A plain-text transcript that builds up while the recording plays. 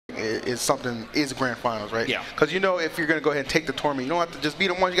is grand finals, right? Yeah. Because you know if you're going to go ahead and take the tournament, you don't have to just beat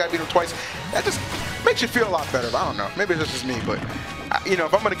them once, you got to beat them twice. That just makes you feel a lot better. I don't know. Maybe it's just me, but you know,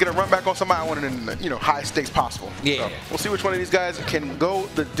 if I'm going to get a run back on somebody, I want it in the, you know, highest stakes possible. Yeah. So we'll see which one of these guys can go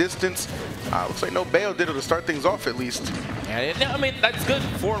the distance. Looks like no Bayo did it to start things off at least. Yeah, I mean, that's good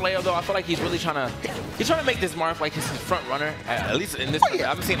for Leo, though. I feel like he's really trying to make this mark like his front runner, at least in this.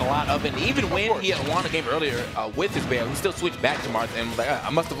 I've been seeing a lot of it. And even when he had won a game earlier with his Bayo, he still switched back to Marth and was like, I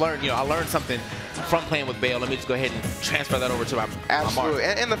must have learned, you know, I learned something from playing with Bayo. Let me just go ahead and transfer that over to my Absolutely.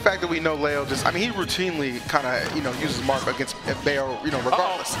 And the fact that we know Leo just, I mean, he routinely kind of, you know, uses Marth against Bayo, you know,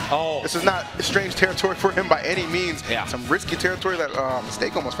 regardless. This is not strange territory for him by any means. Yeah. Some risky territory that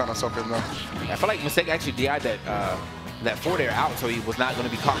Mistake almost found himself in, though. I feel like Mistake actually DI'd that forward air out, so he was not going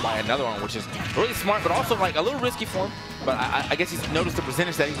to be caught by another one, which is really smart, but also like a little risky for him. But I guess he's noticed the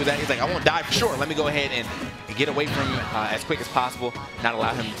percentage that he was at. He's like, I won't die for sure. Let me go ahead and get away from him as quick as possible, not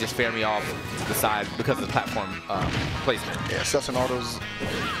allow him to just fare me off the side because of the platform placement. Yeah, assessing all those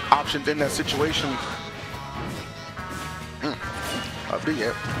options in that situation.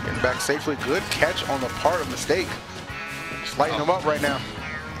 Yeah, getting back safely. Good catch on the part of Mistake. Just lighting him up right now.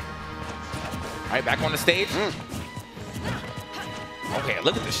 All right, back on the stage. Okay,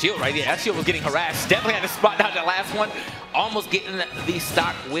 look at the shield right there. That shield was getting harassed. Definitely had to spot out that last one. Almost getting the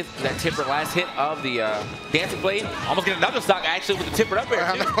stock with that tipper last hit of the Dancing Blade. Almost getting another stock actually with the tipper up there.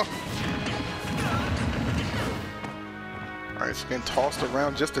 All right, it's getting tossed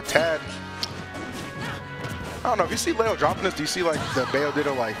around just a tad. I don't know, if you see Leo dropping this, do you see like the Bayo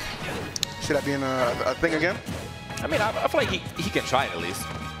ditto, like, see that being a thing again? I mean, I feel like he can try it at least.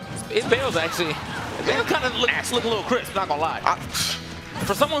 His Bayo's actually, Bayo kind of look a little crisp, not gonna lie.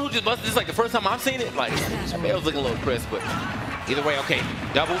 For someone who just busted this like the first time I've seen it, like, Bayo's looking a little crisp, but either way, okay.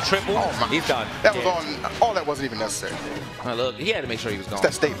 Double, triple, he's done. That was all that wasn't even necessary. Look, he had to make sure he was gone. It's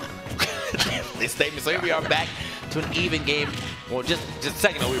that statement. This statement. So here we are back to an even game. Well, just a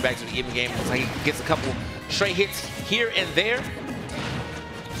second ago, we were back to an even game. Looks like he gets a couple straight hits here and there.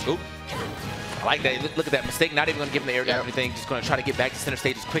 Oop. I like that. Look at that Mistake. Not even going to give him the air down or anything. Just going to try to get back to center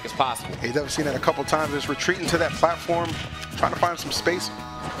stage as quick as possible. He's definitely seen that a couple times. Just retreating to that platform, trying to find some space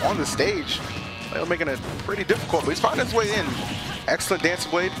on the stage. Leo making it pretty difficult, but he's finding his way in. Excellent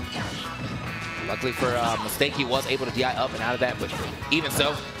Dancing Blade. Luckily for Mistake, he was able to DI up and out of that, but even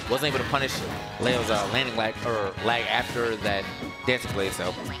so, wasn't able to punish Leo's landing lag after that Dancing Blade.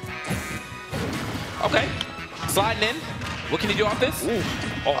 So, okay, sliding in. What can you do off this? Ooh.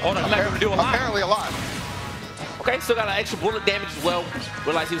 Oh, hold on, I'm not going to do a lot. Apparently a lot. Okay, still got an extra bullet damage as well.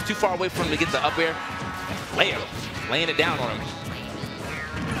 Realized he was too far away from him to get the up air. Leo laying it down on him.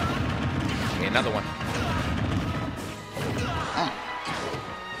 Okay, another one.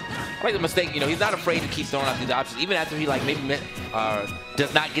 I like the Mistake, you know, he's not afraid to keep throwing out these options. Even after he, like, maybe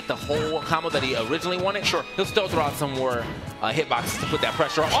does not get the whole combo that he originally wanted, sure, he'll still throw out some more hitboxes to put that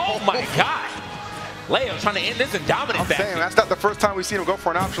pressure on. Oh, my God. Leo trying to end this in dominant fashion. I'm saying, that's not the first time we've seen him go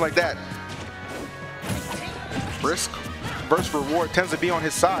for an option like that. Risk versus reward tends to be on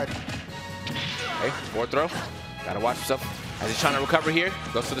his side. Okay, forward throw. Got to watch himself as he's trying to recover here.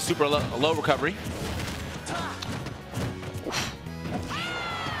 Goes for the super low recovery.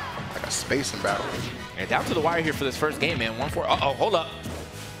 Space in battle. And down to the wire here for this first game, man. 1-4. Uh-oh, hold up.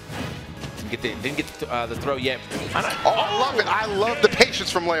 Didn't get the throw yet. I love it. I love the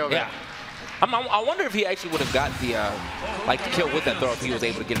patience from Leo there. Yeah. I wonder if he actually would have got the the kill with that throw if he was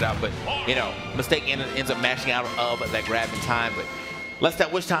able to get it out. But, you know, Mistake ends up mashing out of that grab in time. But lets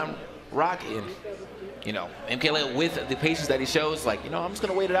that wish time rock in. You know, MKLeo with the patience that he shows, like, you know, I'm just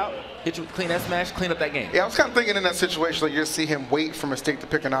going to wait it out, hit you with a clean S-Smash, clean up that game. Yeah, I was kind of thinking in that situation, like, you just see him wait for Mistake to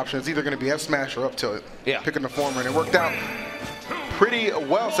pick an option. It's either going to be F-Smash or up tilt. Yeah. Picking the former, and it worked out pretty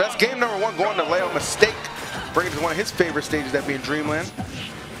well. So that's game number 1 going to Leo. Mistake bringing to one of his favorite stages, that being Dreamland.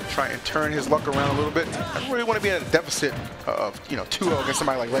 Try and turn his luck around a little bit. I don't really want to be in a deficit of, you know, 2-0 against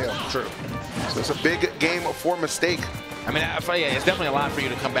somebody like Leo. True. So it's a big game for Mistake. I mean, it's definitely a lot for you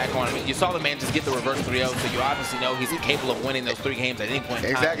to come back on. I mean, you saw the man just get the reverse 3-0, so you obviously know he's capable of winning those 3 games at any point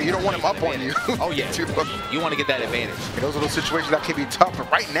in time. Exactly. You don't want him up on you. Oh, yeah. You want to get that advantage. And those are those situations that can be tough.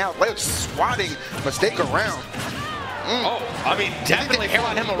 But right now, Leo's swatting Mistake around. Oh, I mean, definitely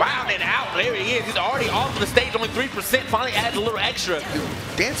throwing him around and out. There he is. He's already off the stage, only 3%. Finally adds a little extra. Dude,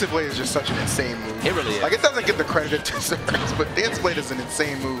 Dancing Blade is just such an insane move. It really is. Like, it doesn't get the credit it deserves, but Dancing Blade is an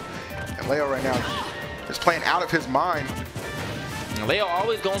insane move. And Leo right now is playing out of his mind. Leo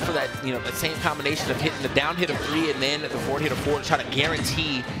always going for that, you know, the same combination of hitting the down hit of 3 and then the forward hit of 4 to try to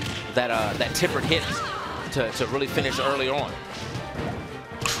guarantee that that tippered hit to really finish early on.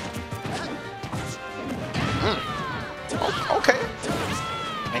 Okay.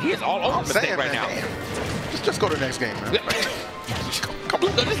 And he is all over Mistake right now. Just go to the next game, man. Come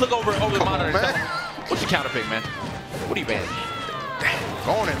on. Just look over the monitor. Man. What's your counter pick, man? What are you banning?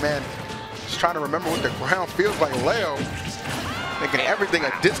 Going in, man. Just trying to remember what the ground feels like. Leo making everything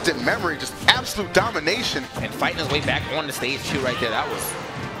a distant memory. Just absolute domination. And fighting his way back on the stage, too, right there. That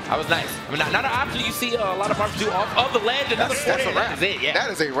was nice. I mean, not an option you see a lot of marks do off of the ledge. Another that's a wrap. That is it, yeah. That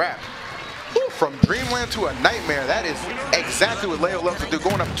is a wrap. From Dreamland to a nightmare. That is exactly what Leo loves to do.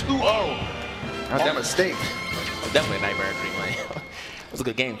 Going up 2-0 on Mistake. Definitely a nightmare in Dreamland. It was a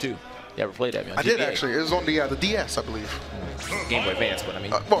good game, too. You ever played that, man? I did, actually. It was on the DS, I believe. Game Boy Advance, but I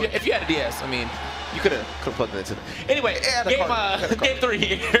mean, well, if you had a DS, I mean, you could have plugged it into the... Anyway, game 3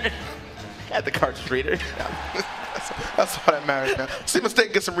 here. At the cartridge reader. That's all that matters, man. See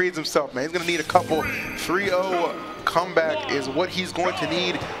Mistake get some reads himself, man. He's going to need a couple. 3-0 comeback is what he's going to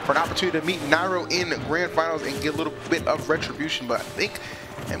need for an opportunity to meet Nairo in grand finals and get a little bit of retribution. But I think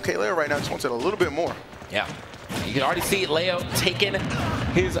MKLeo right now just wants it a little bit more. Yeah. You can already see Leo taking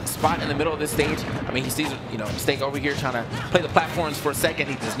his spot in the middle of this stage. I mean, he sees, you know, Mistake over here trying to play the platforms for a second.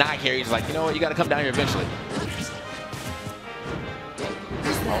 He does not care. He's like, you know what, you got to come down here eventually.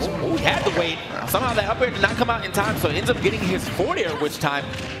 Oh, he had to wait. Somehow that up air did not come out in time, so he ends up getting his forward air, which time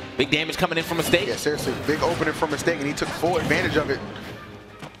big damage coming in from Mistake. Yeah, seriously, big opening from Mistake, and he took full advantage of it.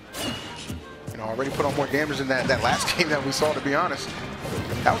 You know, already put on more damage than that last game that we saw, to be honest.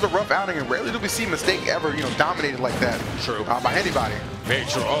 That was a rough outing, and rarely do we see Mistake ever, you know, dominated like that. True. By anybody. Very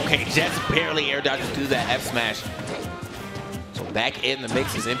true. Okay, just barely air dodges through that F smash. So back in the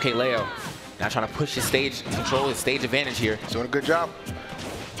mix is MKLeo. Now trying to push his stage, control his stage advantage here. He's doing a good job.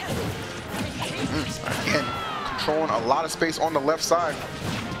 Again, controlling a lot of space on the left side.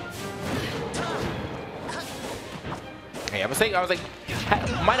 Hey, I was like,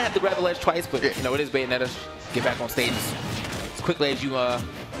 might have to grab the ledge twice, but you know, it is Bayonetta. Get back on stage as quickly as you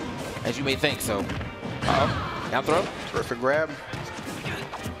may think. So, down throw. Terrific grab.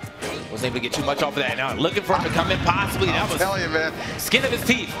 Wasn't able to get too much off of that. Now looking for him to come in possibly. That was telling you, man. Skin of his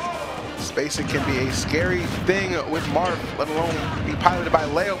teeth. Spacing can be a scary thing with Marv, let alone be piloted by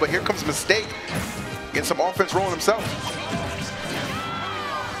Leo, but here comes Mistake. Getting some offense rolling himself.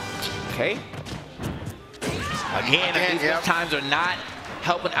 Okay. Again, these times are not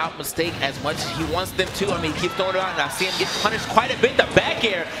helping out Mistake as much as he wants them to. I mean, he keeps throwing it out, and I see him get punished quite a bit. The back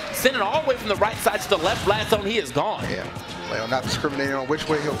air, sending all the way from the right side to the left blast zone. He is gone. Yeah, Leo not discriminating on which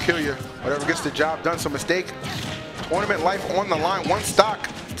way he'll kill you. Whatever gets the job done. So Mistake, tournament life on the line, one stock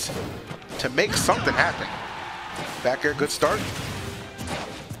to make something happen. Back air, good start.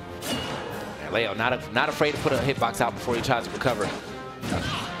 Leo not afraid to put a hitbox out before he tries to recover.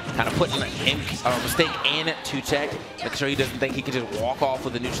 Kind of putting Mistake in to check. Making sure he doesn't think he can just walk off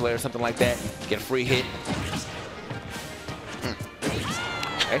with a neutral air or something like that. Get a free hit.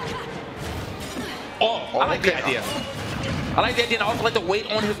 Okay. Oh, I like the idea. I like the idea, and I also like the weight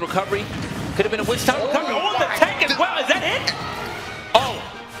on his recovery. Could have been a witch time recovery. Oh, the tank as well. Is that it? Oh.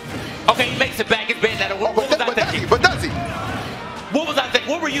 Okay, he makes it back. It's Bayonetta. What was I thinking? But does he? What was I thinking?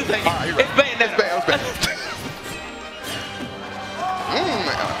 What were you thinking? Right, it's Bayonetta. It's bad.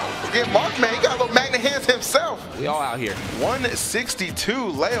 Again, Mark, man, he got a little magnet hands himself. We all out here. 162.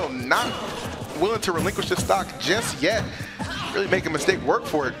 Leo not willing to relinquish the stock just yet. Really making Mistake work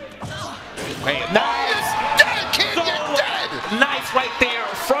for it. Hey, nice. Nice right there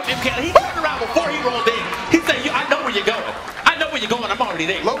from MKLeo. He turned around before he rolled in. He said, I know where you're going. I know where you're going. I'm already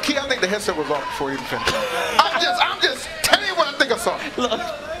there. Low key, I think the headset was off before he even finished. I'm just telling you what I think I saw. Look,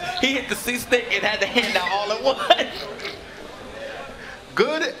 he hit the C stick and had the hand out all at once.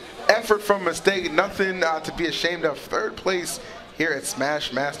 Good effort from Mistake. Nothing to be ashamed of. Third place here at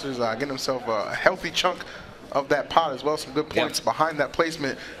Smash Masters. Getting himself a healthy chunk of that pot as well. Some good points behind that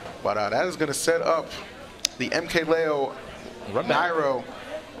placement. But that is going to set up the MKLeo Nairo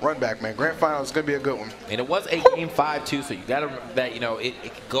run back, man. Grand final is going to be a good one. And it was a game 5 too, so you got to remember that, you know, it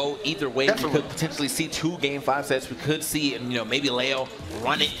could go either way. Definitely. We could potentially see 2 game 5 sets. We could see, you know, maybe Leo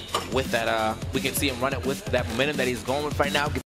run it with that, we can see him run it with that momentum that he's going with right now.